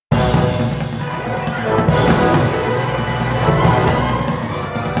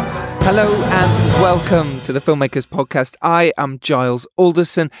Hello and welcome to the Filmmakers Podcast. I am Giles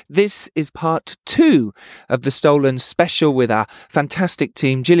Alderson. This is part 2 of the Stolen special with our fantastic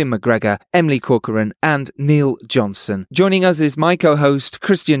team, Gillian MacGregor, Emily Corcoran and Neil Johnson. Joining us is my co-host,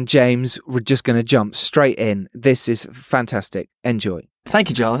 Christian James. We're just going to jump straight in. This is fantastic. Enjoy. Thank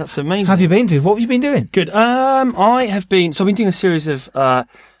you, Giles. That's amazing. How have you been, dude? What have you been doing? Good. I've been doing a series of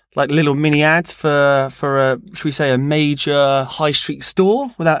like little mini ads for should we say a major high street store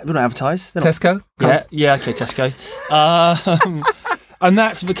we don't advertise. Tesco? Yeah, okay, Tesco. And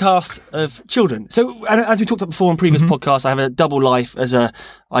that's the cast of children. So, and as we talked about before on previous podcasts, I have a double life as I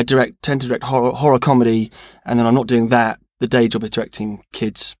tend to direct horror comedy, and then I'm not doing that. The day job is directing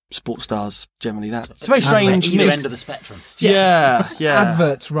kids, sports stars, generally that. It's very strange. Either end of the spectrum. Yeah.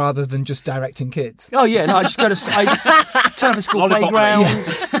 Adverts rather than just directing kids. Oh yeah, no, I just turn up at school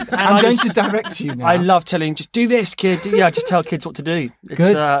playgrounds. Yeah. I'm going to direct you now. I love telling, just do this, kid. Yeah, just tell kids what to do. It's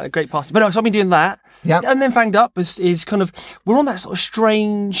a great pastime. But no, so I've been doing that. Yeah. And then Fanged Up is kind of, we're on that sort of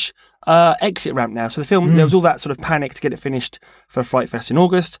strange exit ramp now. So the film, there was all that sort of panic to get it finished for Fright Fest in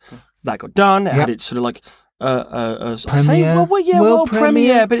August. That got done. It had its sort of like world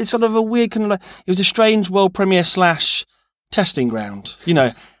premiere, but it's sort of a weird kind of like, it was a strange world premiere / testing ground. You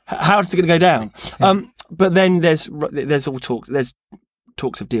know, how is it going to go down? Yeah. But then there's all talk. There's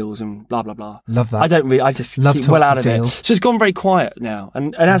talks of deals and blah blah blah. Love that. I just love keep well out of deals. it. So it's gone very quiet now.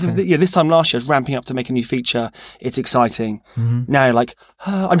 And as of this time last year, I was ramping up to make a new feature. It's exciting. Now you're like,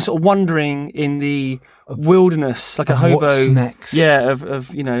 I'm sort of wandering in the wilderness like a hobo. What's next? Yeah,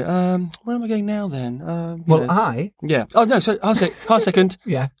 of you know, where am I going now then? Yeah. Oh no, so half a second.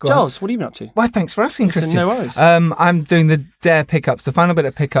 Yeah, Giles, what have you been up to? Why, thanks for asking, Christian. No worries. I'm doing the Dare pickups, the final bit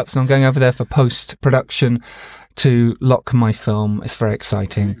of pickups, and I'm going over there for post-production to lock my film. It's very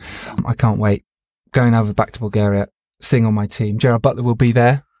exciting. I can't wait. Going over back to Bulgaria, seeing all my team. Gerard Butler will be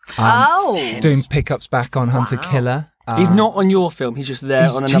there. Doing pickups back on Hunter Killer. He's not on your film. He's just there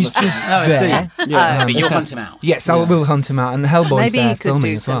on another. He's just there. But you'll hunt him out. Yes, I will hunt him out. And Hellboy's Maybe there you could filming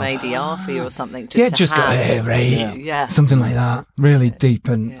do as some well. ADR for you or something. Just go, hey, Ray. Yeah. Something like that. Really deep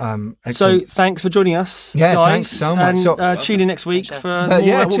and So excellent. thanks for joining us. Yeah, guys, thanks so much. And tune in next week for more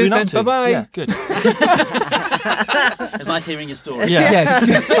yeah, what we've cheers been up then. to. Bye-bye. Yeah, good. It's nice hearing your story. Yeah.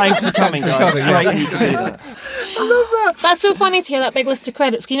 Thanks for coming, guys. It's great you can do that. That's so funny to hear that big list of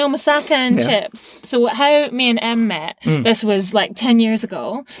credits. You know, Masaka and Chips. So how me and Em met, this was like 10 years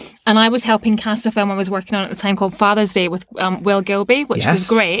ago, and I was helping cast a film I was working on at the time called Father's Day with Will Gilby, which was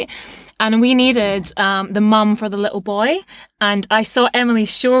great. And we needed the mum for the little boy. And I saw Emily's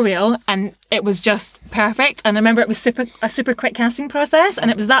showreel, and it was just perfect. And I remember it was a super quick casting process,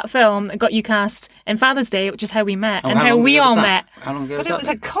 and it was that film that got you cast in Father's Day, which is how we met and how we all met. How long ago But it was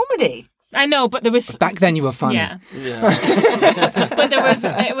a comedy. I know, but there was Back then you were funny. Yeah. But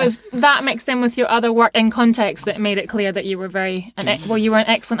it was that mixed in with your other work in context that made it clear that you were you were an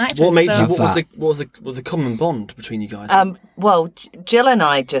excellent actress. What made so. you? What was the common bond between you guys? Well, Jill and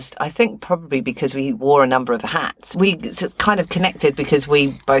I I think probably because we wore a number of hats, we kind of connected because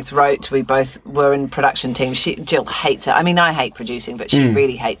we both wrote, we both were in production teams. Jill hates it. I mean, I hate producing, but she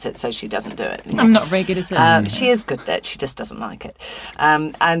really hates it, so she doesn't do it. I'm not very good at it. She is good at it. She just doesn't like it.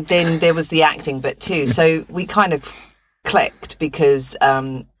 And then there was the acting bit too. So we kind of clicked because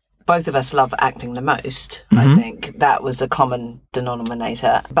both of us love acting the most. I think that was the common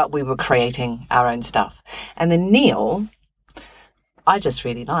denominator. But we were creating our own stuff. And then Neil, I just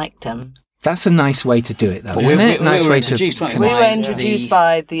really liked him. That's a nice way to do it, though, isn't we it? Nice were way introduced, to weren't We we? were introduced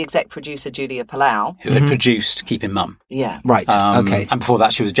by the exec producer Julia Palau. Who had produced Keeping Mum. Yeah. Right, okay. And before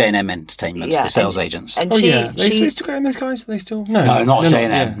that, she was J&M Entertainment, Yeah, the sales agents. And They still going, those guys? Are they still? No, not they're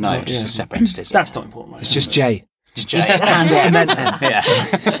J&M. yeah, No, just a separate entity. That's not important. Right? It's just Jay. Just J and M. Yeah.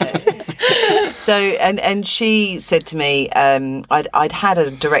 So, and she said to me, I'd had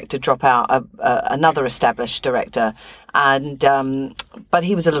a director drop out, another established director, and but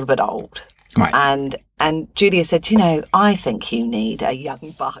he was a little bit old. Right. And Julia said, you know, I think you need a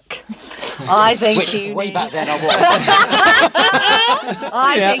young buck. I think Way back then I was.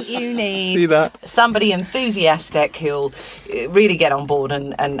 I think you need somebody enthusiastic who'll really get on board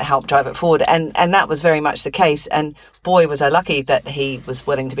and help drive it forward. And that was very much the case. And boy, was I lucky that he was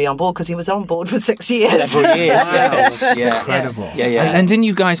willing to be on board, because he was on board for 6 years. Several years. Yeah. Incredible. Yeah. And didn't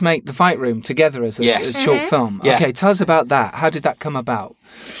you guys make The Fight Room together as a short film? Yeah. Okay, tell us about that. How did that come about?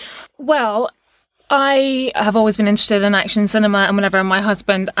 Well, I have always been interested in action cinema, and whenever my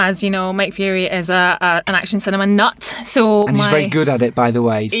husband, as you know, Mike Fury is an action cinema nut. So And he's very good at it, by the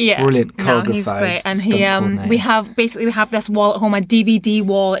way. He's brilliant choreographer. No, he's great. And we have this wall at home, a DVD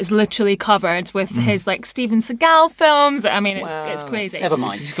wall is literally covered with his like Steven Seagal films. I mean, it's crazy. Never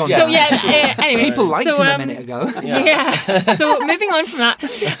mind. He's gone So down. anyway, People liked him a minute ago. Yeah. So moving on from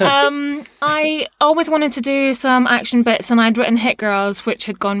that, I always wanted to do some action bits, and I'd written Hit Girls, which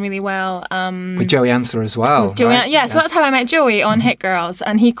had gone really well. With Joey Answer as well. With Joey, right? yeah, so that's how I met Joey on Hit Girls,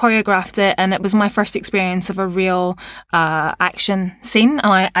 and he choreographed it, and it was my first experience of a real action scene,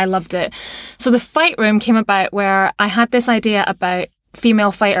 and I loved it. So the fight room came about where I had this idea about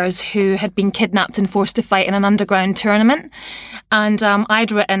female fighters who had been kidnapped and forced to fight in an underground tournament, and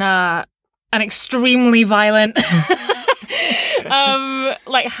I'd written an extremely violent,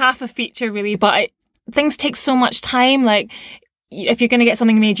 like half a feature really, but things take so much time, like. If you're going to get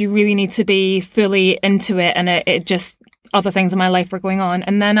something made, you really need to be fully into it, and it just other things in my life were going on.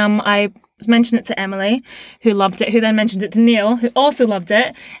 And then I mentioned it to Emily, who loved it, who then mentioned it to Niall, who also loved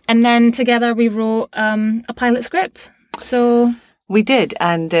it, and then together we wrote a pilot script. So we did,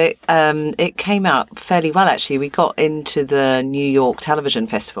 and it came out fairly well, actually. We got into the New York Television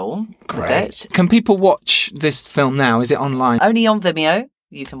Festival with it. Can people watch this film now? Is it online? Only on Vimeo.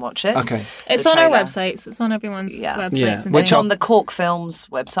 You can watch it. Okay. It's on our websites. It's on everyone's websites. Yeah. And Which things. on the Cork Films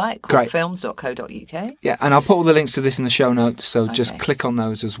website, Great. corkfilms.co.uk. Yeah, and I'll put all the links to this in the show notes, so just click on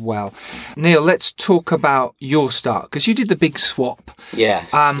those as well. Neil, let's talk about your start, because you did The Big Swap,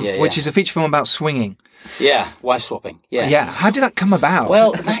 which is a feature film about swinging. Yeah, wife swapping. Yes. Yeah, how did that come about?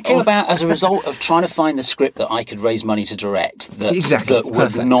 Well, that came about as a result of trying to find the script that I could raise money to direct that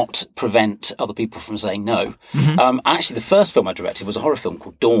would not prevent other people from saying no. Actually, the first film I directed was a horror film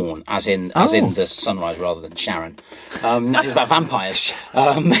called Dawn, as in the sunrise rather than Sharon. It was about vampires.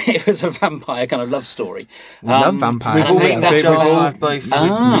 It was a vampire kind of love story. We love vampires. We've all made that, Giles and I have both.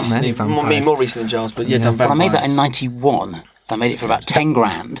 Many vampires. More recently than Giles, but done vampires. I made that in 91. I made it for about 10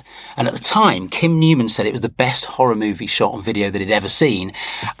 grand. And at the time, Kim Newman said it was the best horror movie shot on video that he'd ever seen.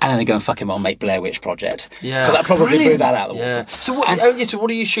 And then they go and fuck him on, make Blair Witch Project. Yeah. So that probably blew that out of the water. So what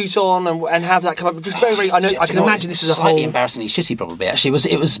do you shoot on, and how did that come up? Just very, very. I can imagine this is a slightly whole embarrassingly shitty. Probably actually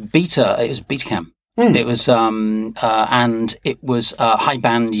it was Betacam. It was and it was high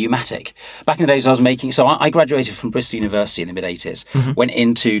band U-matic. Back in the days I was making, so I graduated from Bristol University in the mid-80s, went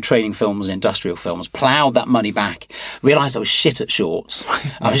into training films and industrial films, ploughed that money back, realised I was shit at shorts.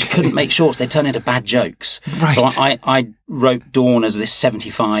 I just couldn't make shorts, they turned into bad jokes. Right. So I wrote Dawn as this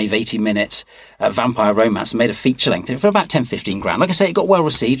 75, 80-minute vampire romance and made a feature length for about 10, 15 grand. Like I say, it got well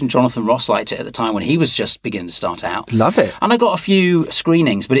received, and Jonathan Ross liked it at the time when he was just beginning to start out. Love it. And I got a few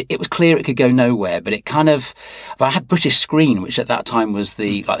screenings, but it was clear it could go nowhere. But I had British Screen, which at that time was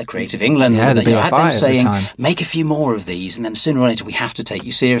the Creative England. Yeah, the BFI I had them saying, at the time. make a few more of these, and then sooner or later we have to take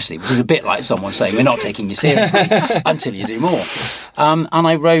you seriously, which is a bit like someone saying, we're not taking you seriously until you do more. And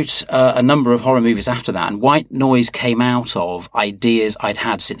I wrote a number of horror movies after that, and White Noise came out of ideas I'd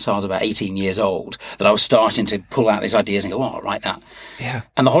had since I was about 18 years old, that I was starting to pull out these ideas and go, I'll write that. Yeah.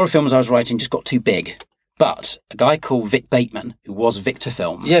 And the horror films I was writing just got too big. But a guy called Vic Bateman, who was Victor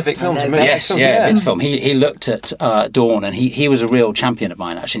Film. Yeah, Vic Film. Victor Film. He looked at Dawn, and he was a real champion of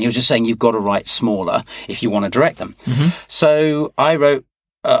mine, actually. And he was just saying, you've got to write smaller if you want to direct them. So I wrote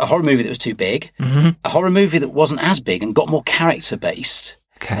a horror movie that was too big, a horror movie that wasn't as big and got more character-based.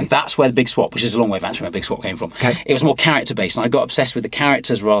 Okay. And that's where The Big Swap, which is a long way of answering where Big Swap came from. Okay. It was more character-based, and I got obsessed with the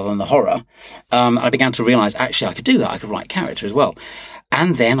characters rather than the horror. I began to realise, actually, I could do that. I could write character as well.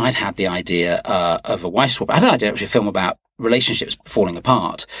 And then I'd had the idea of a wife swap. I had an idea actually a film about relationships falling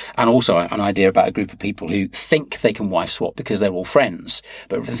apart, and also an idea about a group of people who think they can wife swap because they're all friends,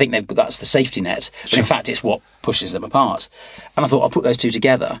 but think that's the safety net. But in fact, it's what pushes them apart. And I thought, I'll put those two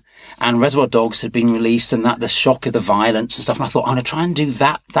together. And Reservoir Dogs had been released, and the shock of the violence and stuff. And I thought, I'm going to try and do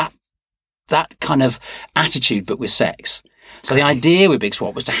that kind of attitude, but with sex. So the idea with Big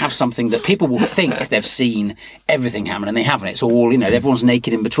Swap was to have something that people will think they've seen everything happen, and they haven't. It's all, everyone's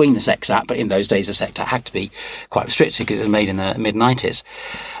naked in between the sex act, but in those days the sex act had to be quite restricted because it was made in the mid-90s.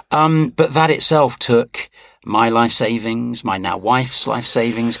 But that itself took my life savings, my now wife's life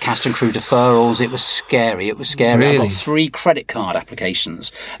savings, cast and crew deferrals. It was scary. Really? I got 3 credit card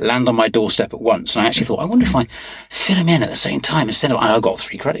applications land on my doorstep at once, and I actually thought, I wonder if I fit them in at the same time instead of. I got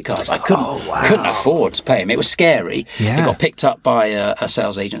 3 credit cards. I couldn't afford to pay them. It was scary. Yeah. It got picked up by a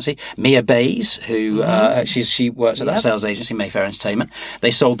sales agency, Mia Bays, who she works at that sales agency, Mayfair Entertainment. They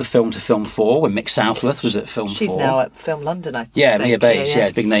sold the film to Film 4 when Mick Southworth was at Film 4. She's now at Film London, I think. Yeah, Mia Bays.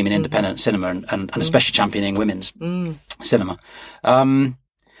 Yeah, big name in independent cinema and especially championing women's cinema.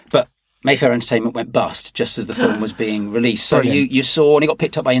 But Mayfair Entertainment went bust just as the film was being released. So you saw, and it got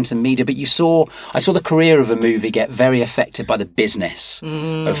picked up by instant media, but I saw the career of a movie get very affected by the business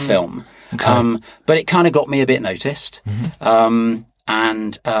of film. Okay. But it kind of got me a bit noticed.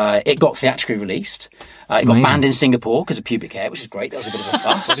 And it got theatrically released. It got banned in Singapore because of pubic hair, which is great. That was a bit of a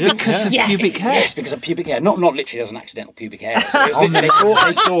fuss. Because of pubic hair? Yes, because of pubic hair. Not literally, there was an accidental pubic hair. So it was literally,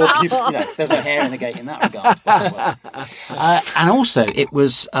 they saw pubic, there was no hair in the gate in that regard. And also, it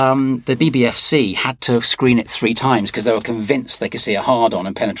was the BBFC had to screen it 3 times because they were convinced they could see a hard-on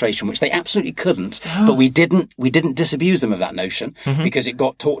and penetration, which they absolutely couldn't. But we didn't disabuse them of that notion because it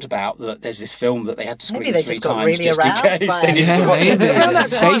got talked about that there's this film that they had to screen 3 times. Maybe they just got really aroused by it.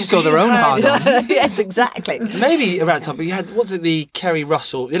 They saw their own hard-on. Yes, exactly. Maybe around that time, but you had, what was it, the Kerry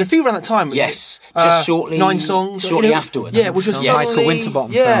Russell? You had a few around that time. Yes, just shortly. 9 songs. Shortly afterwards. Yeah, which was Michael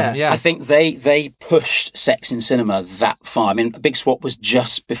Winterbottom film. Yeah. I think they pushed sex in cinema that far. I mean, Big Swap was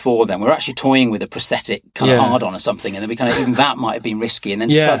just before then. We were actually toying with a prosthetic kind of hard-on or something, and then we kind of, even that might have been risky, and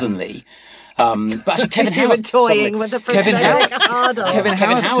then suddenly... but actually, Kevin Howard. You were toying with the prosthetic hard-on. Kevin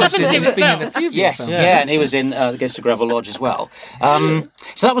Howard was been in a few. Yes, and he was in Goes to Gravel Lodge as well.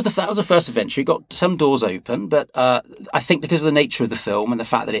 So that was the first adventure. It got some doors open, but I think because of the nature of the film and the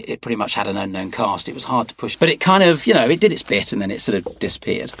fact that it pretty much had an unknown cast, it was hard to push. But it kind of, it did its bit, and then it sort of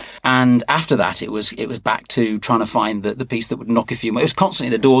disappeared. And after that, it was back to trying to find the piece that would knock a few more. It was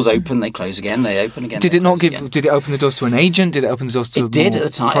constantly the doors open, they close again, they open again. Did it not give? Again. Did it open the doors to an agent? Did it open the doors to? It did at the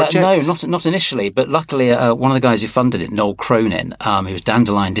time. No, not initially, but luckily one of the guys who funded it, Noel Cronin, who was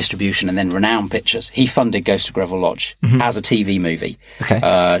Dandelion Distribution and then Renown Pictures, he funded Ghost of Gravel Lodge as a TV movie,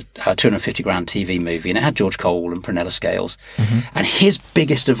 a 250 grand TV movie, and it had George Cole and Prunella Scales. And his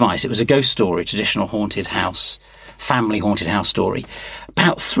biggest advice, it was a ghost story, traditional haunted house, family haunted house story.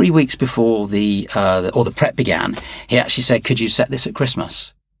 About 3 weeks before the prep began, he actually said, "Could you set this at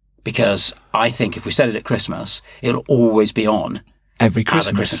Christmas? Because I think if we set it at Christmas, it'll always be on." Every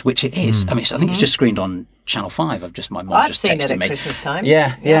Christmas, which it is. I mean, I think it's just screened on Channel 5. I've seen it at Christmas time.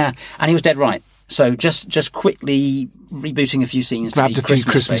 Yeah. And he was dead right. So just quickly rebooting a few scenes. Grabbed a few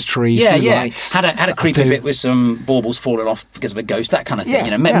Christmas trees, lights. Had a creepy bit with some baubles falling off because of a ghost, that kind of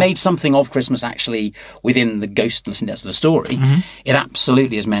thing. Made something of Christmas actually within the ghostliness of the story. It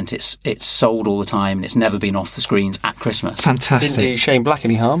absolutely has meant it's sold all the time and it's never been off the screens at Christmas. Fantastic. Didn't do Shane Black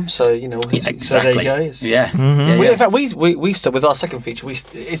any harm, so exactly. So there you go. In fact, we stuck with our second feature.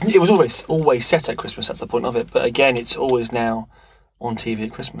 It was always set at Christmas. That's the point of it. But again, it's always now on TV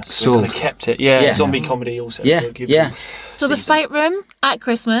at Christmas. So we kind of kept it. Zombie comedy also. So the fight room at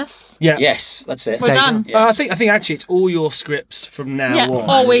Christmas. Yeah. Yes, that's it. We're done. Yes. I think actually it's all your scripts from now on.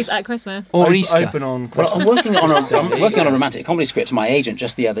 Always at Christmas. Or Easter. Open on Christmas. Well, I'm working on a romantic comedy script. My agent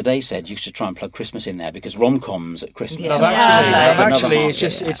just the other day said you should try and plug Christmas in there because rom-coms at Christmas. Actually, it's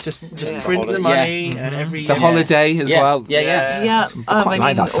just print the money and every the holiday as well. Yeah. I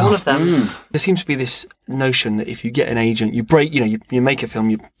mean, all of them. There seems to be this notion that if you get an agent, you break. You make a film,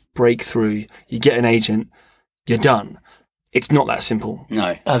 you break through, you get an agent, you're done. It's not that simple.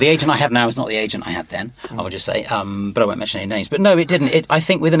 No. The agent I have now is not the agent I had then, I would just say. But I won't mention any names. But no, it didn't. I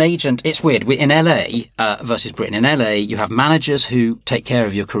think with an agent, it's weird. In LA versus Britain, in LA, you have managers who take care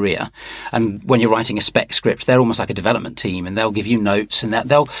of your career. And when you're writing a spec script, they're almost like a development team and they'll give you notes and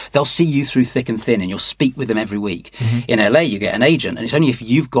they'll see you through thick and thin and you'll speak with them every week. In LA, you get an agent and it's only if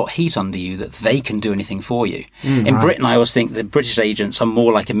you've got heat under you that they can do anything for you. In Britain, I always think the British agents are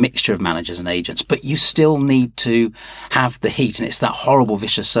more like a mixture of managers and agents, but you still need to have the heat, and it's that horrible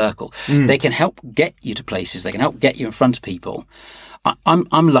vicious circle. They can help get you to places, they can help get you in front of people. I'm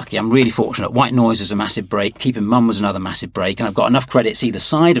lucky, I'm really fortunate. White Noise was a massive break, Keeping Mum was another massive break, and I've got enough credits either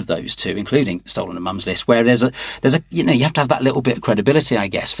side of those two, including Stolen and Mum's List, where there's a you have to have that little bit of credibility, I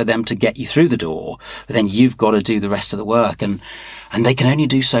guess, for them to get you through the door, but then you've got to do the rest of the work, and they can only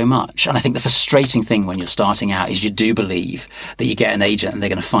do so much. And I think the frustrating thing when you're starting out is you do believe that you get an agent and they're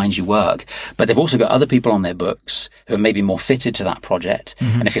going to find you work. But they've also got other people on their books who are maybe more fitted to that project.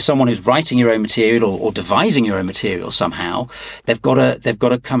 And if you're someone who's writing your own material or devising your own material somehow, they've got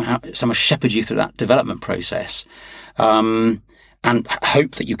to come out, someone shepherd you through that development process. And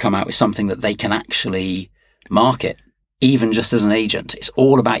hope that you come out with something that they can actually market, even just as an agent. It's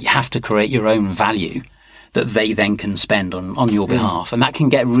all about, you have to create your own value that they then can spend on your behalf, and that can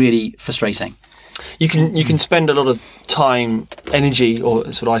get really frustrating. You can spend a lot of time, energy, or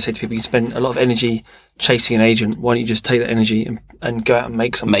that's what I say to people. You spend a lot of energy chasing an agent. Why don't you just take that energy and go out and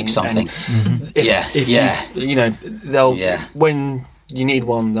make something? When you need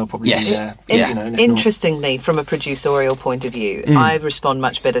one, they'll probably be there. Interestingly, from a producerial point of view, I respond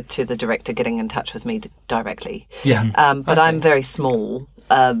much better to the director getting in touch with me directly. But I'm very small.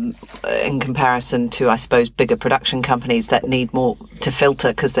 in comparison to, I suppose, bigger production companies that need more to filter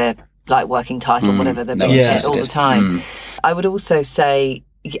because they're like working title, whatever, they're being said all the time. I would also say,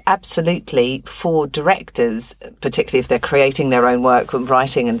 absolutely, for directors, particularly if they're creating their own work with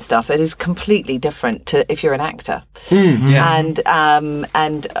writing and stuff, it is completely different to if you're an actor. And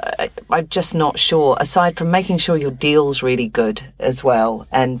I'm just not sure, aside from making sure your deal's really good as well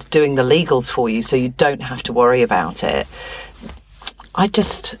and doing the legals for you so you don't have to worry about it.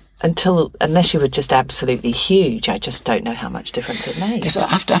 Unless you were just absolutely huge, I just don't know how much difference it made. Yes,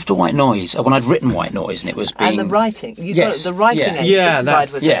 after White Noise, when I'd written White Noise, and it was being... And the writing. Yes. The writing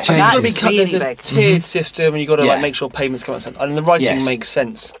that's was yes. it. That's There's really a big. tiered system, and you've got to like make sure payments come out. And the writing makes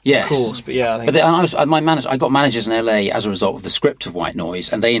sense, of course. But I think... But I got managers in LA as a result of the script of White Noise,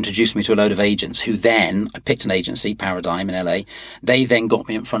 and they introduced me to a load of agents who then, I picked an agency, Paradigm in LA, they then got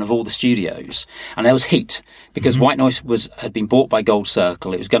me in front of all the studios. And there was heat, because White Noise had been bought by Gold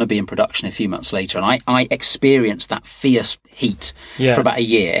Circle. It was going to be in production a few months later, and I experienced that fierce heat for about a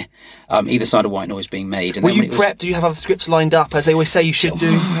year, either side of White Noise being made. And were you prepped? Do you have other scripts lined up, as they always say you should do?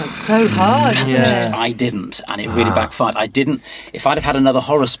 It's so hard. I didn't, and it really backfired. I didn't. If I'd have had another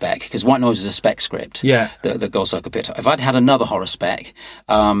horror spec, because White Noise is a spec script, the Gold Circle picked up. If I'd had another horror spec,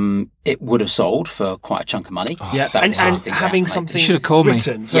 it would have sold for quite a chunk of money. And having something you should have called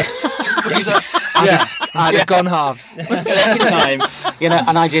written. me. Yes. I'd have gone halves. Every time,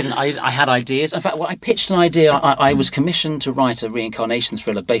 and I didn't. I had ideas. In fact, I pitched an idea. I was commissioned to write a reincarnation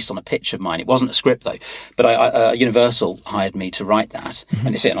thriller based on a pitch of mine. It wasn't a script though, but Universal hired me to write that,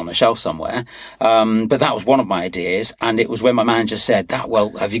 and it's sitting on a shelf somewhere. But that was one of my ideas, and it was when my manager said that.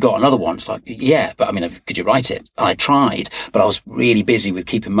 Well, have you got another one? It's like, yeah, but I mean, could you write it? And I tried, but I was really busy with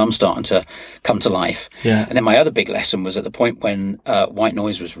Keeping Mum starting to come to life. And then my other big lesson was at the point when White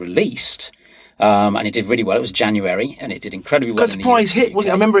Noise was released. And it did really well. It was January, and it did incredibly well. Because surprise hit, wasn't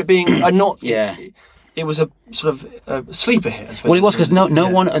it? I remember it being a not. It was a sort of sleeper hit, I suppose. Well, it was because not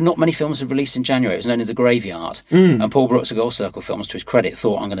many films had released in January. It was known as the Graveyard. And Paul Brooks of Gold Circle Films, to his credit,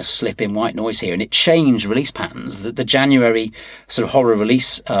 thought, I'm going to slip in White Noise here. And it changed release patterns. The January sort of horror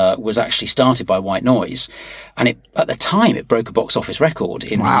release was actually started by White Noise. And at the time, it broke a box office record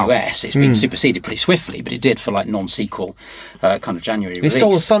in the US. It's been superseded pretty swiftly, but it did for like non-sequel kind of January release. It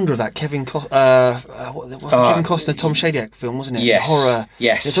stole the thunder of that Kevin Costner, Tom Shadyac film, wasn't it? Yes. The horror.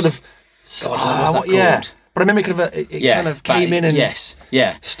 Yes. It sort of... God, what was that called? But I remember it kind of came in and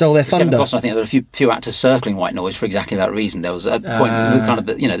stole their thunder. Kevin Costner, I think there were a few actors circling White Noise for exactly that reason. There was a point,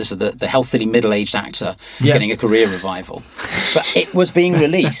 this is the healthily middle-aged actor getting a career revival. But it was being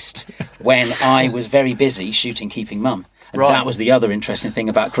released when I was very busy shooting Keeping Mum. That was the other interesting thing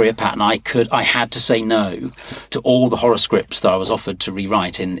about career pattern. I had to say no to all the horror scripts that I was offered to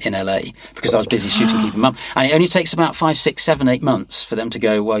rewrite in LA because I was busy shooting Keeping Mum. And it only takes about 5, 6, 7, 8 months for them to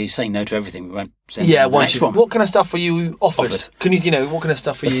go, well, you're saying no to everything. We won't send you the next one. What kind of stuff were you offered? Can you what kind of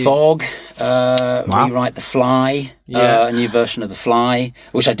stuff were you... The Fog, rewrite The Fly, a new version of The Fly,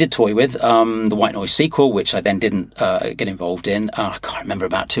 which I did toy with, the White Noise sequel, which I then didn't get involved in. I can't remember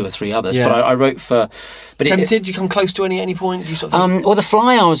about 2 or 3 others, but I wrote for... Did you come close to any point? Did you sort of think... Well, The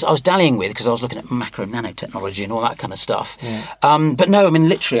Fly I was dallying with because I was looking at macro nanotechnology and all that kind of stuff. But no, I mean,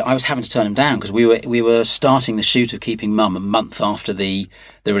 literally, I was having to turn them down because we were starting the shoot of Keeping Mum a month after the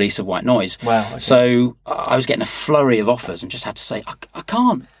release of White Noise. Wow. Okay. So I was getting a flurry of offers and just had to say, I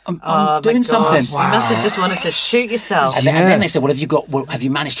can't. I'm doing something. You must have just wanted to shoot yourself. And then they said, have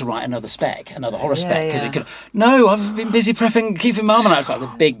you managed to write another horror spec? Because it could. No, I've been busy prepping Keeping Mum, and I was like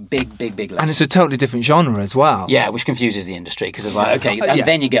the big lesson. And it's a totally different genre as well. Yeah, which confuses the industry because it's like, okay, and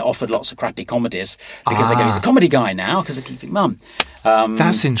then you get offered lots of crappy comedies because they go, he's a comedy guy now because of Keeping Mum.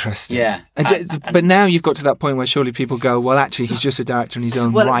 That's interesting. Yeah. But now you've got to that point where surely people go, well, actually, he's just a director in his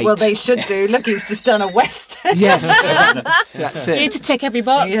own right. Well, they should do. Look, he's just done a Western. That's it. You need to tick every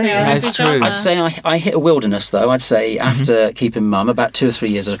box. That's true. I'd say I hit a wilderness, though. I'd say after Keeping Mum, about 2 or 3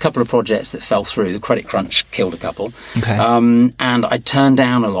 years, there's a couple of projects that fell through. The credit crunch killed a couple. Okay. And I turned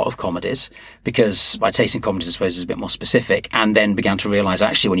down a lot of comedies because my taste in comedies, I suppose, is a bit more specific, and then began to realise,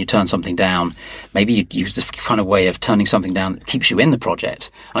 actually, when you turn something down, maybe you use this kind of way of turning something down that keeps you in the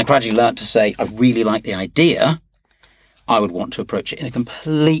project. And I gradually learnt to say, I really like the idea. I would want to approach it in a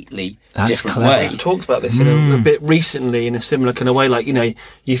completely different way. We've talked about this in a bit recently in a similar kind of way. Like,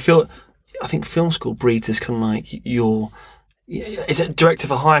 you feel... I think film school breeds this kind of like is it director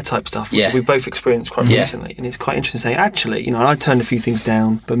for hire type stuff, which we both experienced quite recently. And it's quite interesting saying, actually, I turned a few things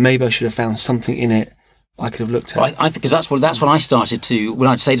down, but maybe I should have found something in it I could have looked at. I think because that's when I started to, when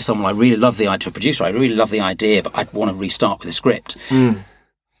I'd say to someone, I really love the idea, to a producer, I really love the idea, but I'd want to restart with a script.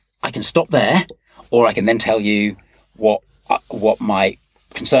 I can stop there, or I can then tell you what my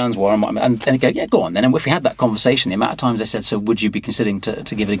concerns were, and they go, yeah, go on then. And if we had that conversation, the amount of times they said, so would you be considering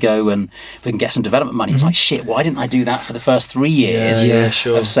to give it a go, and if we can get some development money? It's like, shit, why didn't I do that for the first 3 years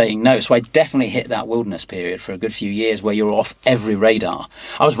of saying no? So I definitely hit that wilderness period for a good few years where you're off every radar.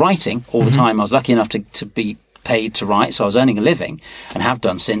 I was writing all the time. I was lucky enough to be paid to write, so I was earning a living, and have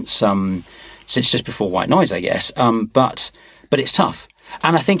done since just before White Noise, I guess. But it's tough.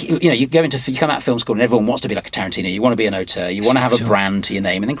 And I think, you come out of film school and everyone wants to be like a Tarantino. You want to be an auteur. You want to have a brand to your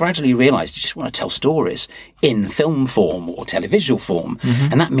name. And then gradually you realise you just want to tell stories in film form or televisual form.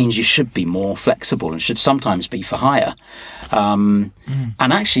 And that means you should be more flexible and should sometimes be for hire. And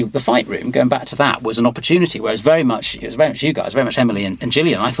actually, the Fight Room, going back to that, was an opportunity where it was very much you guys, very much Emily and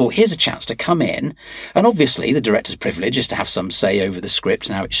Gillian. I thought, here's a chance to come in. And obviously, the director's privilege is to have some say over the script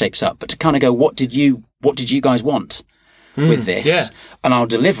and how it shapes up. But to kind of go, what did you guys want with this, and I'll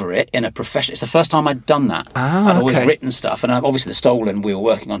deliver it in a professional. It's the first time I'd done that. I'd always written stuff, and obviously the Stolen we were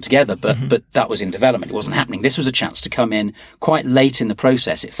working on together, but that was in development. It wasn't happening. This was a chance to come in quite late in the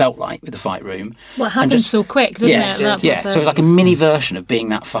process. It felt like with the Fight Room. Well, it happened so quick, didn't it? So it was like a mini version of being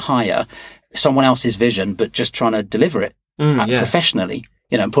that for hire, someone else's vision, but just trying to deliver it professionally.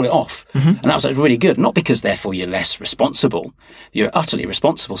 And pull it off. And that was really good. Not because, therefore, you're less responsible. You're utterly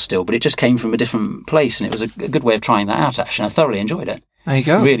responsible still, but it just came from a different place, and it was a good way of trying that out, actually. I thoroughly enjoyed it. There you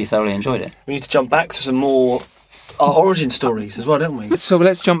go. Really thoroughly enjoyed it. We need to jump back to some more origin stories as well, don't we? So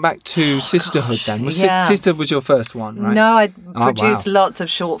let's jump back to Sisterhood then. Sister was your first one, right? No, I'd produced lots of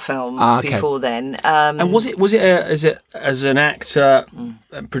short films before then. And was it as an actor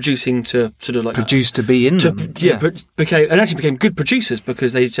producing to sort of like produced to be in them? became good producers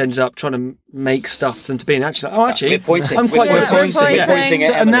because they ended up trying to make stuff for them to be in. Actually, I'm quite good at pointing.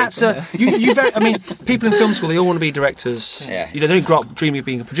 And that's you very. I mean, people in film school, they all want to be directors. Yeah. They don't grow up dreaming of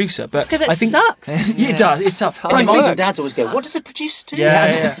being a producer. But because it sucks. It does. It's tough. Mums and dads always go, what does a producer do?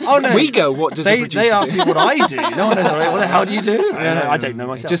 Yeah. Oh no, we go, what does a producer do? They ask me what I do. No one knows what the hell do you do? I don't know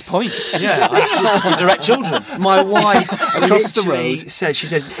myself. Just point. Yeah, I direct children. My wife across the road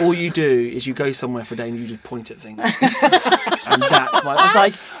says all you do is you go somewhere for a day and you just point at things. And that's my. It's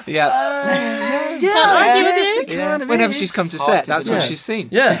like Whenever she's come to set, that's what she's seen.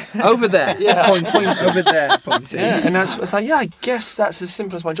 Yeah, over there. Pointing over there. Pointing. Yeah, and it's like I guess that's as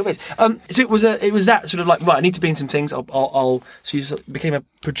simple as my job is. So it was that sort of like right. I need to be in some things. So you became a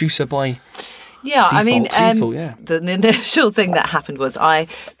producer by. Yeah, default, I mean, the initial thing that happened was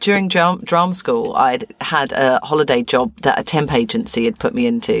during drama school, I'd had a holiday job that a temp agency had put me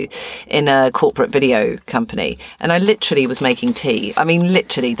into in a corporate video company. And I literally was making tea. I mean,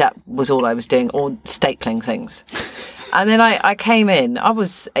 literally, that was all I was doing, or stapling things. And then I came in, I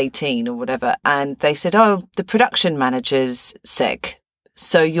was 18 or whatever, and they said, oh, the production manager's sick,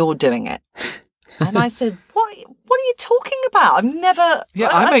 so you're doing it. And I said, what are you talking about? I've never... Yeah,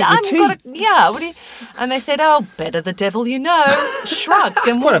 I make the tea. What do you... And they said, oh, better the devil you know. Shrugged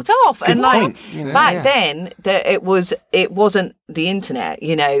and walked off. And back then, it wasn't the internet,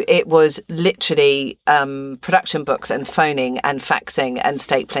 it was literally production books and phoning and faxing and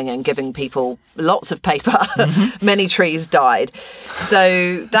stapling and giving people lots of paper. Many trees died.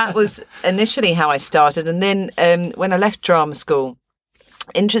 So that was initially how I started. And then when I left drama school,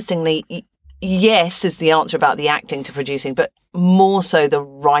 interestingly... Yes is the answer about the acting to producing, but more so the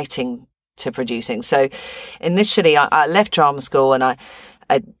writing to producing. So initially I left drama school and I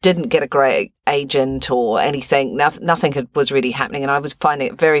didn't get a great agent or anything. Nothing was really happening, and I was finding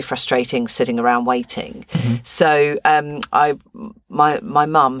it very frustrating sitting around waiting. So my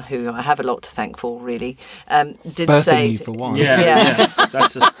mum, who I have a lot to thank for, really, did birthing say... you for one. Yeah.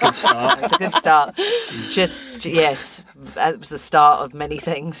 That's a good start. That's a good start. Yes, it was the start of many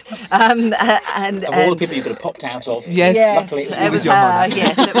things. And of all the people you could have popped out of. Yes. Luckily it was your her. mother.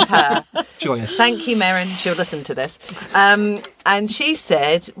 Yes, it was her. Joyous. Thank you, Merrin. She'll listen to this. And she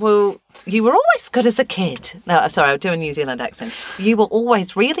said, well, you were always good as a kid. No, sorry, I'll do a New Zealand accent. You were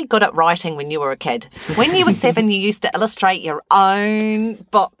always really good at writing when you were a kid. When you were 7, you used to illustrate your own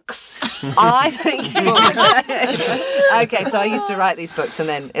books. I think. Okay, so I used to write these books and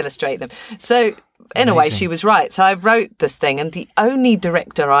then illustrate them. So in a way, she was right. So I wrote this thing, and the only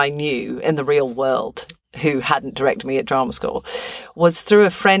director I knew in the real world who hadn't directed me at drama school was through a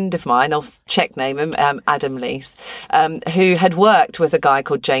friend of mine, I'll name him, Adam Lees, who had worked with a guy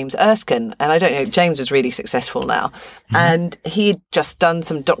called James Erskine. And I don't know, James is really successful now. And he'd just done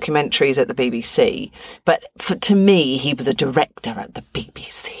some documentaries at the BBC. But to me, he was a director at the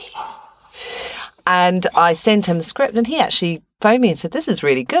BBC. And I sent him the script, and he actually phoned me and said, this is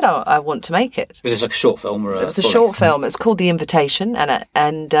really good, I want to make it. Was this like a short film? It was a short film. It's called The Invitation. And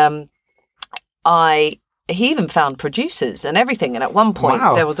I he even found producers and everything. And at one point,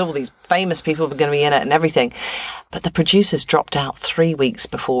 there was all these famous people who were going to be in it and everything. But the producers dropped out 3 weeks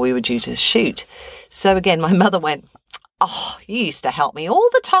before we were due to shoot. So again, my mother went, "Oh, you used to help me all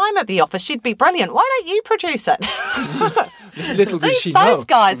the time at the office. You'd be brilliant. Why don't you produce it?" Little did she know. Those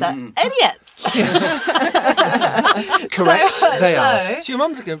guys are idiots. Correct, they are. So your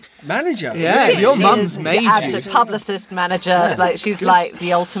mum's like a manager. Yeah, your mum's made you. A publicist, manager. Like she's like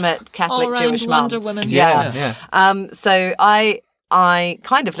the ultimate Catholic all-round Jewish mum. Wonder Woman. Yeah. So I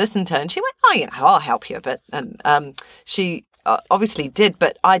kind of listened to her, and she went, "Oh, I'll help you a bit." And she obviously did,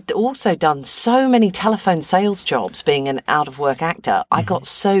 but I'd also done so many telephone sales jobs being an out-of-work actor. I got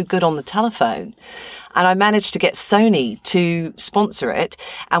so good on the telephone. And I managed to get Sony to sponsor it.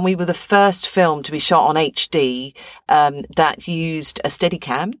 And we were the first film to be shot on HD that used a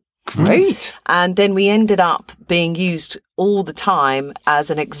Steadicam. Great. And then we ended up being used all the time as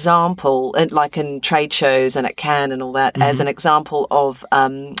an example, like in trade shows and at Cannes and all that, as an example of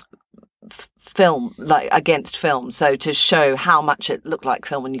film, like against film. So to show how much it looked like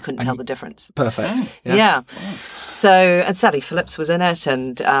film and you couldn't tell the difference. Perfect. Yeah. So, and Sally Phillips was in it,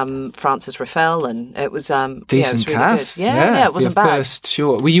 and Frances Raphael, and it was Decent it was really cast. good. Yeah, it wasn't For your bad. First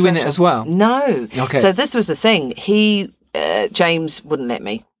short. Were you in it as well? No. Okay. So this was the thing. James wouldn't let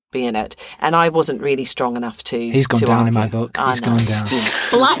me be in it, and I wasn't really strong enough to. He's gone to down in argue. my book. I He's know. gone down.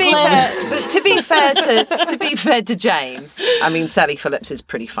 To be fair to James, I mean Sally Phillips is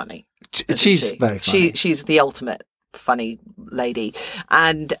pretty funny. isn't She's she? very funny. She's the ultimate funny lady,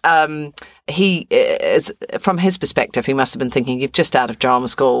 and he is, from his perspective, he must have been thinking, "You're just out of drama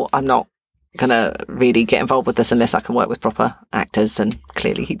school. I'm not gonna really get involved with this unless I can work with proper actors." And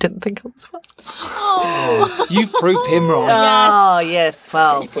clearly, he didn't think I was one. You've proved him wrong. Oh yes,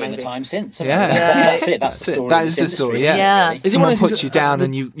 well, You put in the maybe. time since. Yeah. That's it. That's the story. That of is this the story, industry, yeah. really. Is it one Someone of those puts things you that- down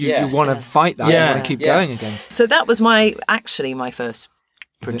and you Yeah. want to fight that. Yeah. You want to keep Yeah. going against. So that was my first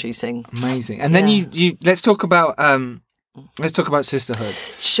producing. Amazing. And then you let's talk about sisterhood.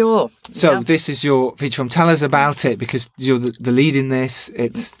 Sure. So Yeah. this is your feature film. Tell us about it, because you're the lead in this.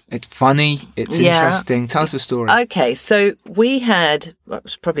 It's funny. It's interesting. Tell us a story. Okay, so we had, well, it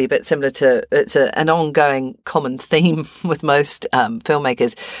was probably a bit similar to, it's an ongoing common theme with most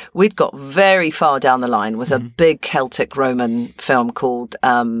filmmakers. We'd got very far down the line with a big Celtic Roman film called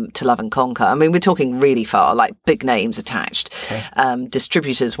To Love and Conquer. I mean, we're talking really far, like big names attached,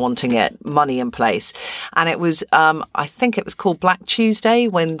 distributors wanting it, money in place. And it was, I think it was called Black Tuesday,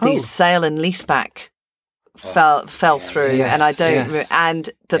 when the sale and leaseback fell through, Yes, and I don't yes. and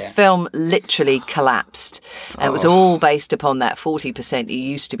the film literally collapsed, and it was all based upon that 40% you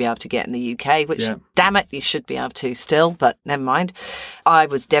used to be able to get in the UK, which damn it, you should be able to still, but never mind. I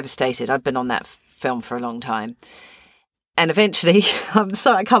was devastated. I'd been on that film for a long time. And eventually, I'm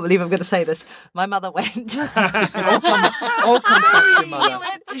sorry, I can't believe I'm going to say this. My mother went. all comes back to your mother.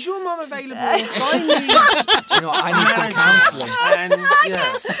 Is your mum available? I Do you know what? I need some counselling. and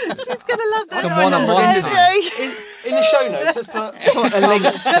yeah. She's going to love this. Some one-on-one time. In the show notes, let's put A link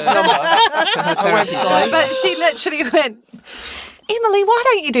to her therapy session. But she literally went, "Emily, why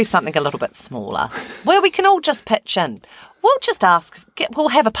don't you do something a little bit smaller where we can all just pitch in? We'll just ask, we'll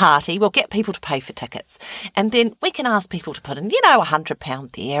have a party, we'll get people to pay for tickets, and then we can ask people to put in,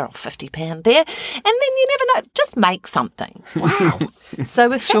 £100 there or £50 there, and then you never know, just make something." Wow.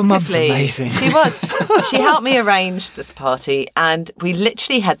 So effectively, Your mum's amazing. She was. She helped me arrange this party, and we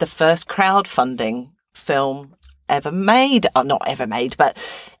literally had the first crowdfunding film ever made. Not ever made, but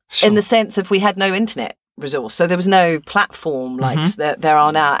in the sense of we had no internet resource. So there was no platform like there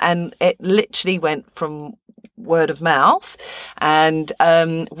are now. And it literally went from word of mouth, and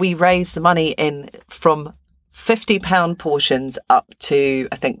we raised the money in from £50 portions up to,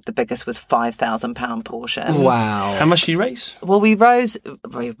 I think the biggest was £5,000 portions. Wow. How much did you raise? Well, we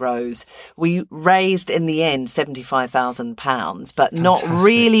raised in the end £75,000, but not Fantastic.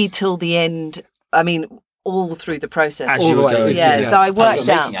 really till the end. I mean, all through the process. As you were going. Yeah, so I As worked you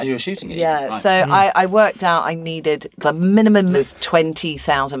were out. making it, as you were shooting it. Yeah, Right. so I worked out I needed, the minimum was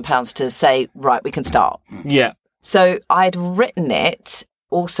 £20,000 to say, right, we can start. Yeah. So I'd written it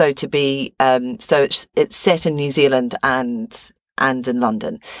also to be, so it's set in New Zealand and in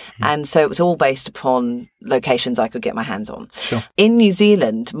London. And so it was all based upon locations I could get my hands on. Sure. In New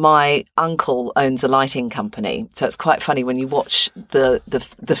Zealand, my uncle owns a lighting company. So it's quite funny when you watch the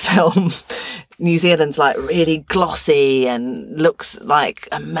film. New Zealand's like really glossy and looks like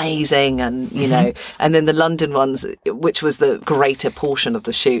amazing, and you know, and then the London ones, which was the greater portion of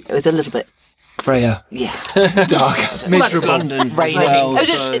the shoot, it was a little bit grayer, dark, That's miserable, London, rainy. well,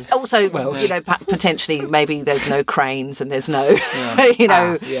 Also, potentially maybe there's no cranes and there's no,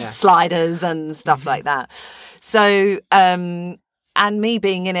 sliders and stuff like that. So, and me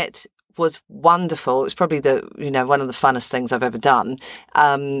being in it was wonderful. It was probably one of the funnest things I've ever done.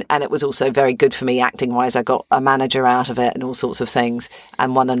 And it was also very good for me acting wise. I got a manager out of it and all sorts of things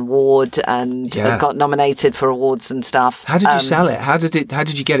and won an award and got nominated for awards and stuff. How did you sell it? How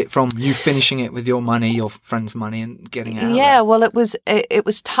did you get it from you finishing it with your money, your friend's money, and getting it out? Yeah, well, it was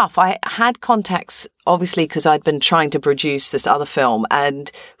tough. I had contacts, obviously, because I'd been trying to produce this other film, and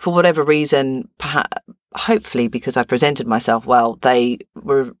for whatever reason, hopefully because I presented myself well, they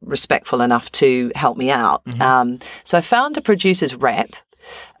were respectful enough to help me out. So I found a producer's rep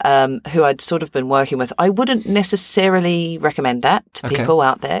who I'd sort of been working with. I wouldn't necessarily recommend that to people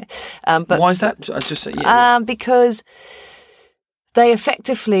out there. But why is that? I just because they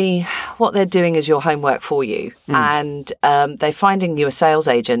effectively, what they're doing is your homework for you, and they're finding you a sales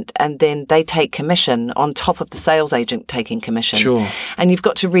agent, and then they take commission on top of the sales agent taking commission. Sure. And you've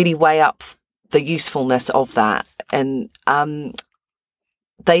got to really weigh up the usefulness of that. And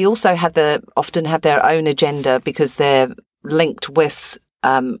they also often have their own agenda because they're linked with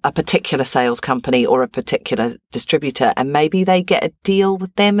a particular sales company or a particular distributor, and maybe they get a deal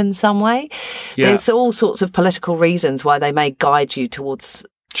with them in some way. There's all sorts of political reasons why they may guide you towards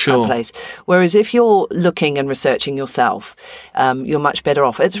a place. Whereas if you're looking and researching yourself, you're much better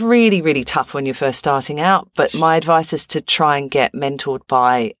off. It's really, really tough when you're first starting out, but my advice is to try and get mentored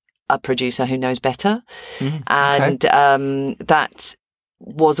by a producer who knows better. And that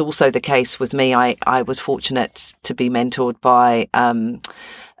was also the case with me. I was fortunate to be mentored by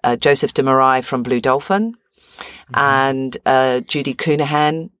Joseph de Marais from Blue Dolphin and Judy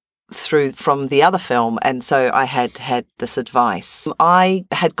Coonahan from the other film, and so I had this advice. I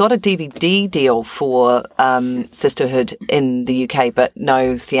had got a DVD deal for Sisterhood in the UK, but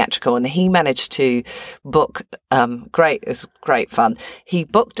no theatrical, and he managed to book, it was great fun. He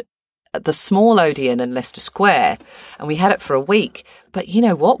booked the small Odeon in Leicester Square, and we had it for a week. But you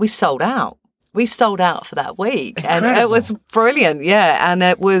know what? We sold out. We sold out for that week. Incredible. And it was brilliant, And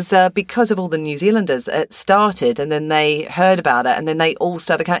it was because of all the New Zealanders. It started, and then they heard about it, and then they all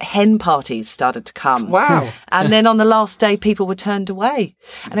started coming. Hen parties started to come. Wow. And then on the last day, people were turned away.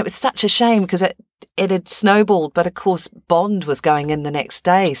 And it was such a shame because it had snowballed, but of course Bond was going in the next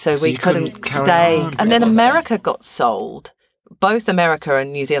day, so we couldn't stay. And then America got sold. Both America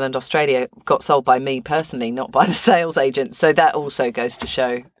and New Zealand, Australia got sold by me personally, not by the sales agent. So that also goes to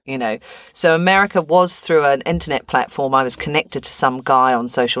show, So America was through an internet platform. I was connected to some guy on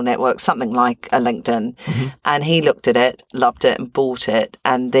social networks, something like a LinkedIn, and he looked at it, loved it, and bought it.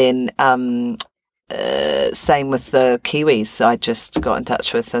 And then same with the Kiwis I just got in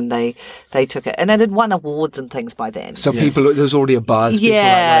touch with, and they took it. And it had won awards and things by then. So people, there's already a buzz.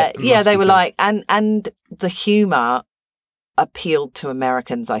 They were like, and the humour appealed to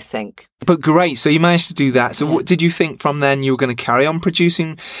Americans, I think. But great, so you managed to do that. So what did you think from then you were going to carry on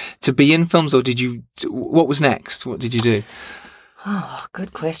producing to be in films, or what was next? What did you do? Oh,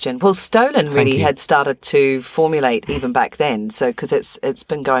 good question. Well, Stolen really had started to formulate even back then, so because it's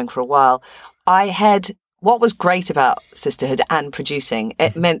been going for a while. What was great about Sisterhood and producing,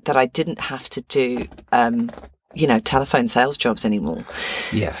 it meant that I didn't have to do telephone sales jobs anymore.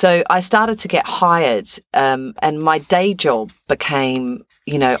 Yeah. So I started to get hired, and my day job became,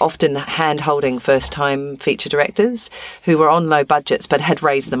 often hand-holding first-time feature directors who were on low budgets but had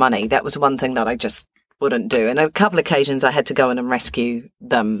raised the money. That was one thing that I just wouldn't do. And on a couple of occasions I had to go in and rescue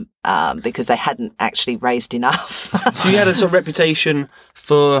them because they hadn't actually raised enough. So you had a sort of reputation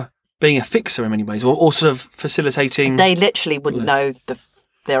for being a fixer in many ways, or sort of facilitating... They literally wouldn't know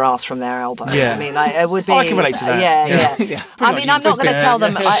their arse from their elbow. Yeah. I mean, it would be... I can relate to that. Yeah. I mean, I'm not going to tell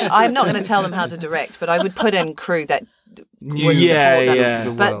them... I'm not going to tell them how to direct, but I would put in crew that would support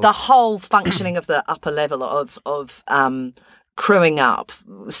them. But the whole functioning of the upper level of crewing up,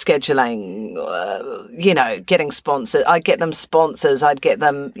 scheduling, getting sponsors. I'd get them sponsors. I'd get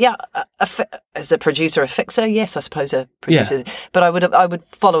them, as a producer, a fixer. Yes, I suppose a producer. Yeah. But I would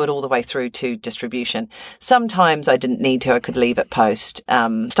follow it all the way through to distribution. Sometimes I didn't need to. I could leave at post.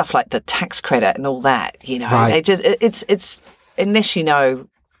 Stuff like the tax credit and all that. Right. It's unless you know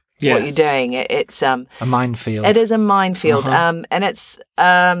what you're doing. It's a minefield. It is a minefield. And it's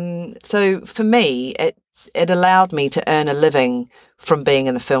so for me it allowed me to earn a living from being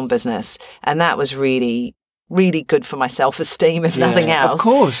in the film business, and that was really, really good for my self-esteem, if nothing else. Of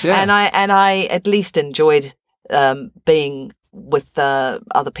course, yeah. And I at least enjoyed being with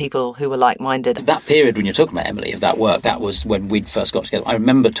other people who were like-minded. That period when you're talking about, Emily, of that work, that was when we'd first got together. I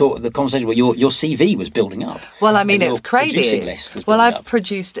remember the conversation where your CV was building up. Well, I mean, and it's your crazy. producing list was Well, building I've up.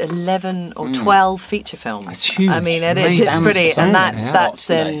 produced 11 or 12 feature films. That's huge. I mean, it is. Amazing. It's pretty, and that's Lots,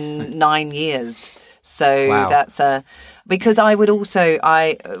 you know. in 9 years. So Wow. that's because I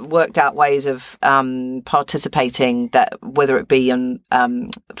worked out ways of participating, that whether it be in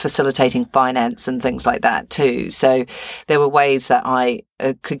facilitating finance and things like that too. So there were ways that I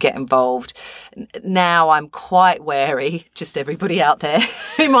could get involved. Now I'm quite wary, just everybody out there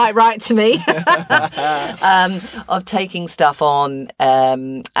who might write to me, of taking stuff on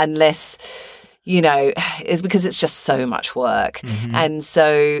unless, it's because it's just so much work. And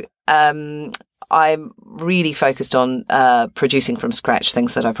so I'm really focused on producing from scratch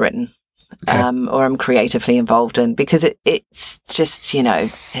things that I've written, or I'm creatively involved in, because it's just,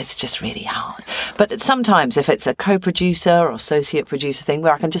 it's just really hard. But sometimes if it's a co-producer or associate producer thing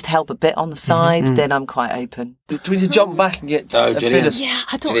where I can just help a bit on the side, then I'm quite open. Do we need to jump back and get a Gillian. bit of... Yeah,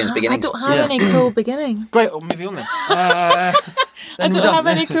 I Gillian's don't beginnings. have any cool beginning. Great, well, moving on then. I don't have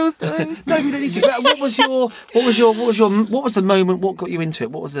any cool stories. No, we don't need to. But what was the moment? What got you into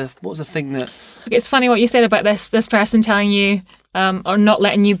it? What was the thing that? It's funny what you said about this person telling you or not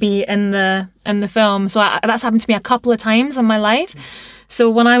letting you be in the film. So that's happened to me a couple of times in my life. So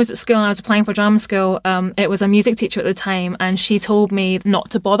when I was at school and I was applying for drama school, it was a music teacher at the time, and she told me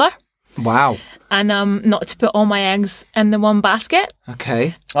not to bother. Wow. And not to put all my eggs in the one basket.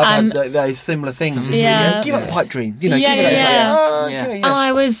 Okay. I've had those similar things. Yeah. Give up the pipe dream. Give Yeah, it up. It's like, yeah. oh, Yeah. okay, And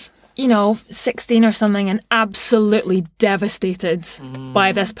I was, 16 or something, and absolutely devastated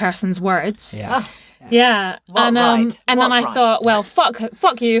by this person's words. Yeah. Yeah, What and right? and What then I right? thought, well,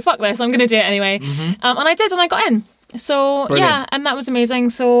 fuck you, fuck this, I'm going to do it anyway. And I did, and I got in. So Brilliant. yeah, and that was amazing.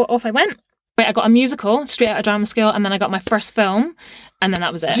 So off I went. I got a musical straight out of drama school, and then I got my first film, and then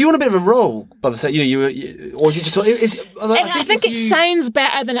that was it. So you want a bit of a role by the set, or is it just? I think it sounds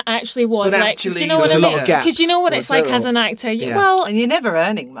better than it actually was. But Like, actually, do you know what there's I a lot mean? of gaps. Because you know what Well, it's like so- as an actor. Yeah. Well, And you're never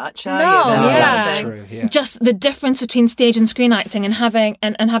earning much, are No, you? yeah. That's That's the true. thing. Yeah. just the difference between stage and screen acting, and having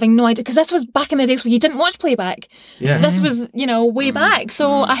no idea, because this was back in the days where you didn't watch playback. Yeah. This was way back,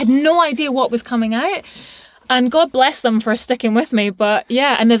 so I had no idea what was coming out. And God bless them for sticking with me. But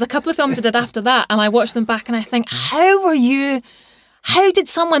yeah, and there's a couple of films I did after that, and I watched them back and I think, how did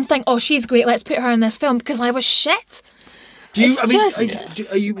someone think, oh, she's great, let's put her in this film? Because I was shit. Do you? It's I mean,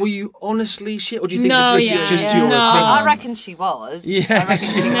 just- were you honestly shit, or do you think No, this yeah, was just yeah. your? No. I reckon she was. Yeah. I reckon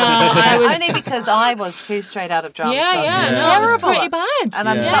she was. I was- Only because I was too straight out of drama Yeah, school. yeah, It's no, it was terrible. pretty bad. And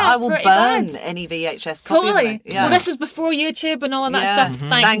I'm Yeah. so I will Pretty burn bad. any VHS copy of Totally. it. Yeah. Well, this was before YouTube and all of that Yeah. stuff.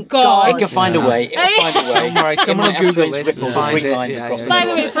 Thank Thank God. God. It can find a way. It'll find a way. Don't worry, someone will It might have Google strange this and ripples or find green it. lines Yeah, across yeah. the By the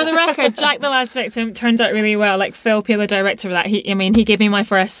top. way, for the record, Jack the Last Victim turns out really well. Like Phil Peeler, director of that, he gave me my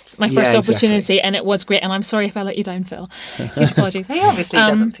first exactly. opportunity, and it was great. And I'm sorry if I let you down, Phil. Huge apologies. He obviously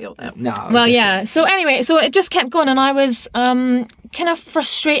doesn't feel that. No. Well, yeah. So anyway, so it just kept going, and I was kind of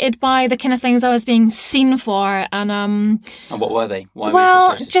frustrated by the kind of things I was being seen for, and And what were they? Why were you well,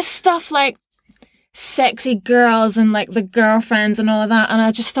 frustrated? just stuff like sexy girls and like the girlfriends and all of that, and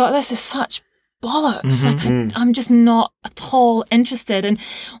I just thought, this is such bollocks. Like I'm just not at all interested. And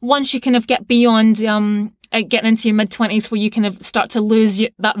once you kind of get beyond getting into your mid-20s, where you kind of start to lose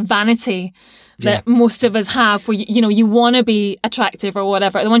that vanity that most of us have, where you want to be attractive or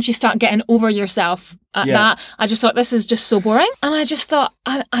whatever, and once you start getting over yourself at that, I just thought, this is just so boring. And I just thought,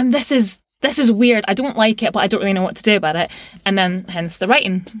 this is weird. I don't like it, but I don't really know what to do about it. And then hence the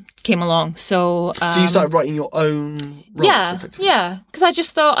writing came along. So So you started writing your own roles, effectively. yeah, because I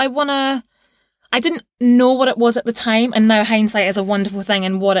just thought I didn't know what it was at the time, and now hindsight is a wonderful thing.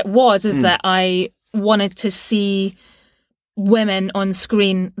 And what it was is that I wanted to see women on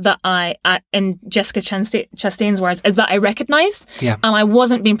screen that in Jessica Chastain's words, is that I recognised. Yeah. And I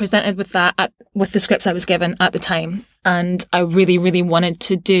wasn't being presented with that with the scripts I was given at the time. And I really, really wanted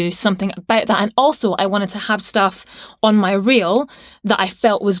to do something about that. And also I wanted to have stuff on my reel that I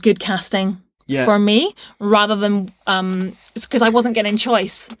felt was good casting for me, rather than because I wasn't getting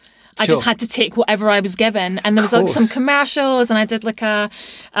choice. I just had to take whatever I was given. And there was like some commercials, and I did like the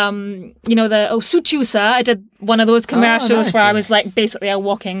Suchusa. I did one of those commercials nice. where I was like basically a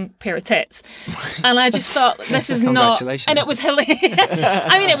walking pair of tits. And I just thought, this is not, Congratulations. and it was hilarious.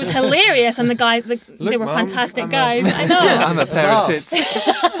 I mean, it was hilarious, and the guys, they were Mum, fantastic I'm guys. I know. I'm a pair of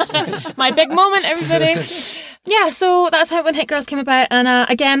tits. My big moment, everybody. Yeah, so that's how when Hit Girls came about. And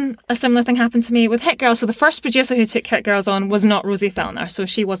again, a similar thing happened to me with Hit Girls. So the first producer who took Hit Girls on was not Rosie Fellner. So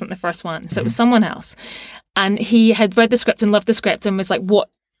she wasn't the first one. So it was someone else. And he had read the script and loved the script and was like, what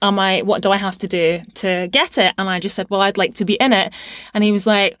what do I have to do to get it? And I just said, well, I'd like to be in it. And he was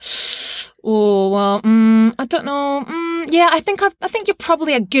like, oh, well, I don't know. Yeah, I think you're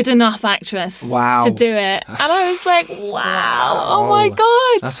probably a good enough actress to do it. And I was like, wow, oh my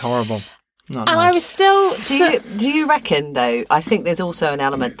God. That's horrible. Not and nice. I was still... Do you reckon, though, I think there's also an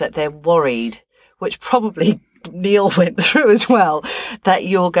element that they're worried, which probably Neil went through as well, that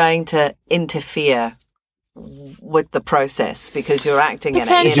you're going to interfere with the process because you're acting in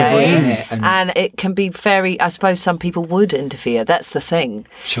it, you know, and it can be very, I suppose some people would interfere. That's the thing.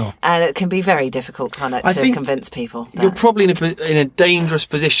 Sure. And it can be very difficult kind of to convince people. You're probably in a dangerous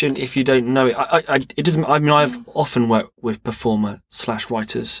position if you don't know it. It doesn't. I mean, I've often worked with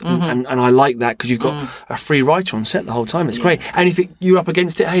performer/writers, and I like that because you've got a free writer on set the whole time. It's great. And if you're up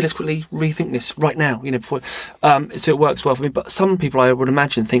against it, hey, let's quickly rethink this right now. You know, before, so it works well for me. But some people, I would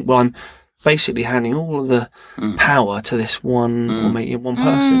imagine, think, well, I'm basically handing all of the power to this one or maybe one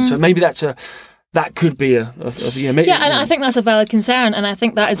person. So maybe that could be a maybe, and I think that's a valid concern, and I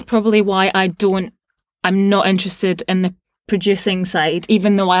think that is probably why I'm not interested in the producing side,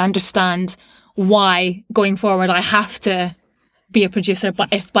 even though I understand why going forward I have to be a producer,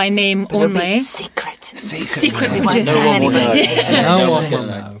 but if by name only. Secret producer. No one will know. No one will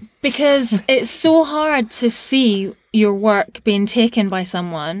know. Because it's so hard to see your work being taken by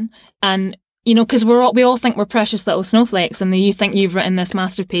someone, and you know, because we all think we're precious little snowflakes, and then you think you've written this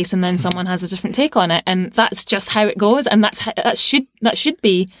masterpiece, and then someone has a different take on it, and that's just how it goes, and that should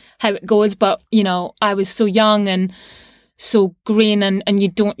be how it goes. But you know, I was so young and so green, and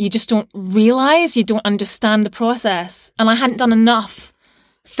you just don't realise, you don't understand the process, and I hadn't done enough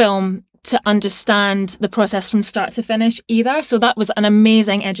film to understand the process from start to finish either. So that was an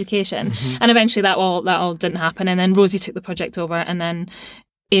amazing education. And eventually that all didn't happen. And then Rosie took the project over, and then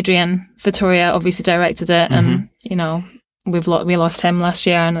Adrian Vittoria obviously directed it. And, you know, we lost him last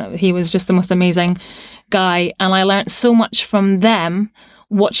year, and he was just the most amazing guy. And I learned so much from them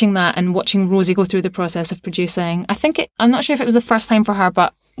watching that and watching Rosie go through the process of producing. I'm not sure if it was the first time for her,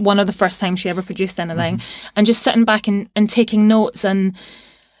 but one of the first times she ever produced anything. And just sitting back and taking notes, and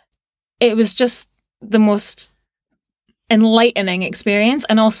it was just the most enlightening experience.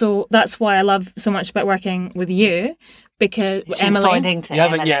 And also that's why I love so much about working with you, because She's Emily. pointing to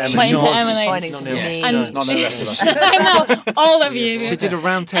Emily. Pointing to Emily. Pointing to me. And Not the rest of us. I know, all of you. She did a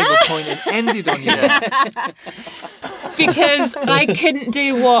round table point and ended on you. Because I couldn't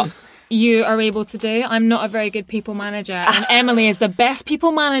do what you are able to do. I'm not a very good people manager, and Emily is the best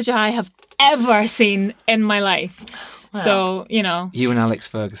people manager I have ever seen in my life. Wow. So, you know. You and Alex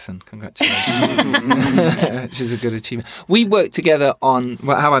Ferguson, congratulations. She's a good achievement. We worked together on,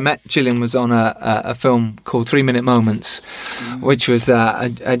 how I met Gillian was on a film called 3 Minute Moments, which was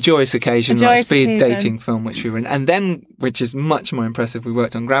a joyous occasion, like a speed dating film, which we were in. And then, which is much more impressive, we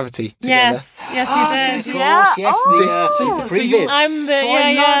worked on Gravity together. Yes, you did. The previous. I'm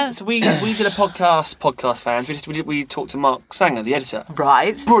the, So we did a podcast fans. We talked to Mark Sanger, the editor.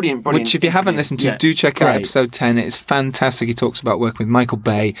 Right. Brilliant. Which, if you haven't listened to, do check out episode 10. It's fantastic. He talks about working with Michael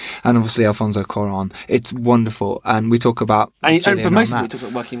Bay and obviously Alfonso Cuarón. It's wonderful, and we talk about. But mostly we talk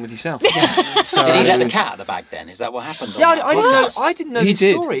about working with yourself. So, did he let the cat out of the bag then? Is that what happened? I didn't know the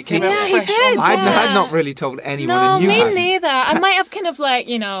story. It came out he fresh did. on- I had not really told anyone, and you me hadn't. neither. I might have kind of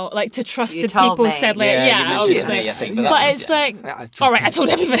to trusted told people me. said like, obviously. I think, but it's like, all right, I told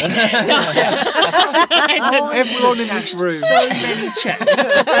everybody. Everyone in this room. So many checks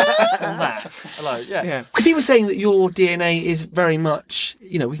on that. Hello, yeah. Because he was saying that your DNA is very much,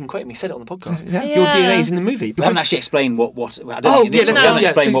 we can quote him. He said it on the podcast. Yeah. Your DNA is in the movie. We haven't actually explained what. I don't think let's we haven't go.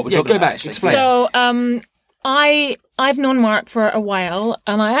 explained what we're talking go about. back. Actually. Explain. So, I've known Mark for a while,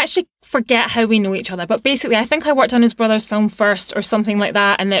 and I actually forget how we know each other. But basically, I think I worked on his brother's film first, or something like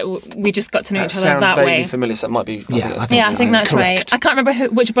that, and that we just got to know each other that way. Sounds vaguely familiar. So that might be. I think that's right. I can't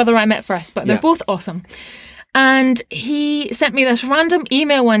remember which brother I met first, but they're both awesome. And he sent me this random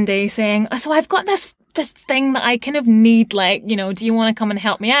email one day saying, "So I've got this thing that I kind of need, do you want to come and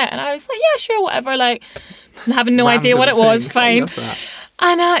help me out?" And I was like, "Yeah, sure, whatever." Having no idea what it was, fine.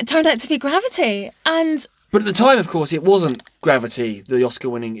 And it turned out to be Gravity, and. But at the time, of course, it wasn't Gravity, the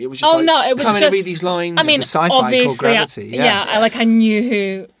Oscar-winning. It was just it was come in just and read these lines. I mean, It's a sci-fi obviously, called Gravity.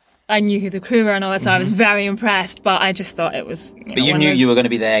 I knew who the crew were and all that, so I was very impressed. But I just thought it was. But you knew you were going to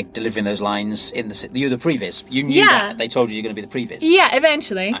be there delivering those lines in the. You were the previs. You knew that they told you you're going to be the previs. Yeah,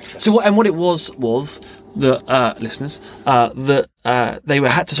 eventually. So what it was that listeners that they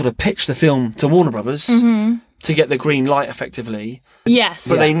had to sort of pitch the film to Warner Brothers. to get the green light effectively. Yes.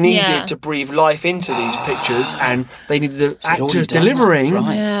 But they needed to breathe life into these pictures, and they needed the actors delivering.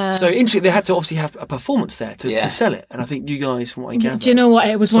 Right. Yeah. So interesting, they had to obviously have a performance there to sell it. And I think you guys, from what I gather... Do you know what?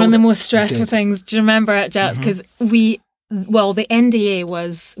 It was one of the most stressful things. Do you remember it, Giles? Because the NDA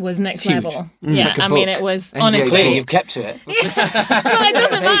was next Huge. level. It's like a I mean, book. it was, NDA. honestly... Clearly, you've kept to it. Well, it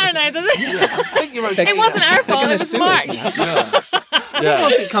doesn't matter now, does it? I think you're okay. It wasn't our fault, it was Mark.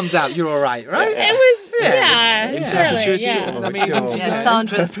 Once it comes out, you're all right, right? It was, surely,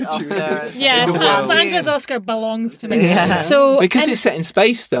 Sandra's Oscar. Sandra's Oscar belongs to me. Yeah. So, Because it's set in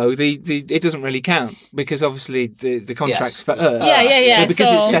space, though, it doesn't really count because obviously the contract's for Earth. Yeah. But because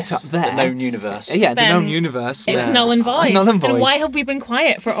so it's set up there, The known universe. the then known universe. it's null and void. Null and void. And why have we been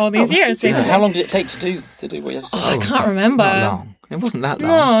quiet for all these years? Basically? How long did it take to do what you had to do? I can't remember. Not long. It wasn't that long.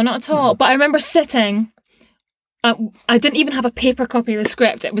 No, not at all. But I remember sitting. I didn't even have a paper copy of the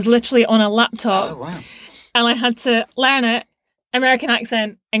script. It was literally on a laptop. Oh, wow. And I had to learn it, American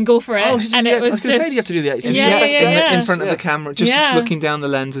accent, and go for it. I and was it going was to just... say you have to do the accent. In front of the camera, just Yeah. looking down the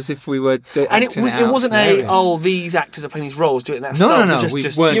lens as if we were And it wasn't these actors are playing these roles, do it in that style. No, Just, we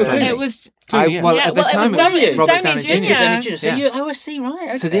just, weren't. you doing It was... At the it time, was it was Robert Downey Downey Jr. Jr. So Yeah. I see,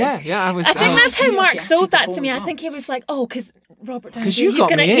 right? Okay. So I was. I think that's how you Mark actually sold that performed to me. I well. think he was like, because Robert Downey 'Cause Jr. you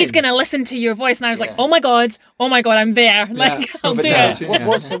got me he's in. gonna listen to your voice, and I was like, Yeah. oh my god, I'm there. Like, I'll Robert do Downey it.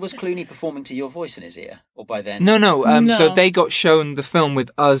 Jr. So was Clooney performing to your voice in his ear, or by then? No. No. So they got shown the film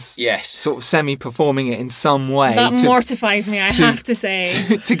with us, Yes. sort of semi-performing it in some way That mortifies me, I have to say.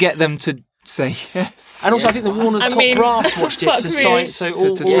 to get them to say yes. And also, I think the Warner's top brass watched it fuck to me. sign. So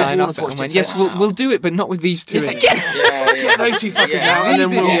all to all sign Warner's off watched and it. went, yes, we'll do it, but not with these two. in it." Get those two fuckers out, and These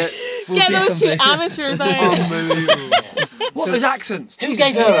then we'll idiots. we'll Get do those two something. amateurs out. Unbelievable. What those accents? Who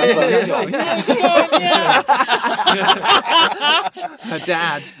gave her a first job? Her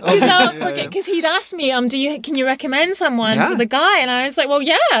dad. Because he'd asked me, can you recommend someone Yeah. for the guy? And I was like, well,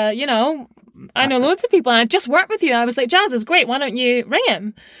 yeah, I know loads of people, and I just worked with you. I was like, Giles is great. Why don't you ring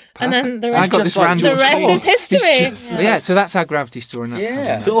him? And then the I rest, got this random the rest call. is history. So that's our Gravity story. And that's how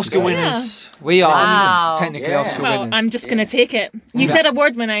Yeah. it So is. Oscar winners. We are Wow. technically Yeah. Oscar Well, winners. I'm just going to take it. You said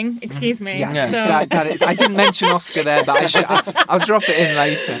award-winning. Excuse me. Yeah, So I didn't mention Oscar there, but I'll drop it in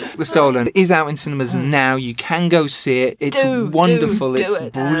later. The Stolen is out in cinemas now. You can go see it. It's wonderful. Do It's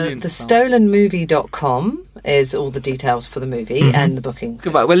it. brilliant. thestolenmovie.com is all the details for the movie and the booking.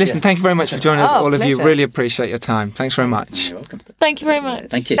 Goodbye. Well, listen, thank you very much for joining us, Oh, all of you. pleasure. Really appreciate your time. Thanks very much. You're welcome. thank you very much.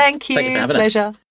 Thank you. Thank you. Thank you for having us. Pleasure.